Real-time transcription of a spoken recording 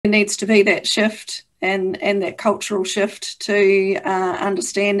needs to be that shift and that cultural shift to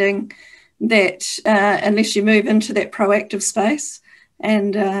understanding that unless you move into that proactive space,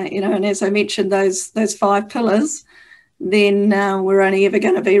 and and as I mentioned, those 5 pillars, then we're only ever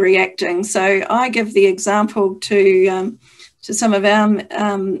going to be reacting. So I give the example to some of our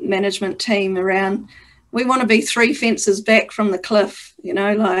management team around, we want to be 3 fences back from the cliff.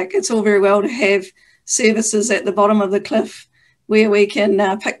 Like, it's all very well to have services at the bottom of the cliff where we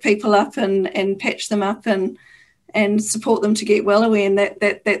can pick people up and patch them up and support them to get well away, and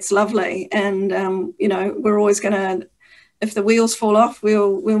that's lovely. And we're always going to, if the wheels fall off,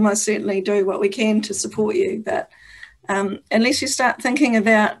 we'll most certainly do what we can to support you. But unless you start thinking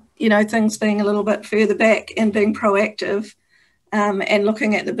about things being a little bit further back and being proactive, and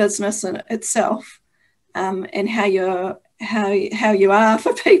looking at the business in itself, and how you are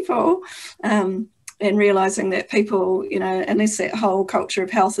for people, and realizing that people, unless that whole culture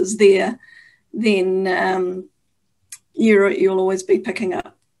of health is there, then you'll always be picking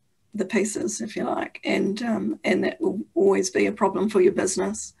up the pieces, if you like, and that will always be a problem for your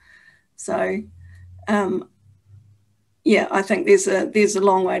business. So I think there's a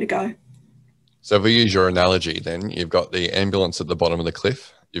long way to go. So if we use your analogy, then you've got the ambulance at the bottom of the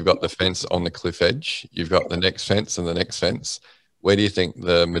cliff, you've got the fence on the cliff edge, you've got the next fence and the next fence. Where do you think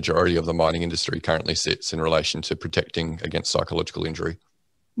the majority of the mining industry currently sits in relation to protecting against psychological injury?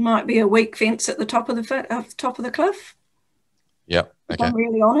 Might be a weak fence at the top of the cliff. Yeah. Okay. If I'm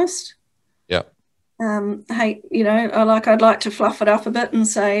really honest. Yeah. Hey, I'd like to fluff it up a bit and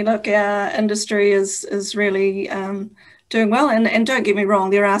say, look, our industry is really doing well, and don't get me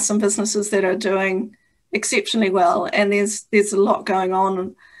wrong, there are some businesses that are doing exceptionally well, and there's a lot going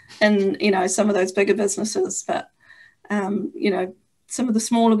on in some of those bigger businesses, but some of the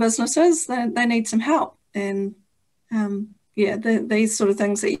smaller businesses, they need some help, and these sort of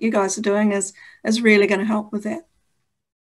things that you guys are doing is really going to help with that.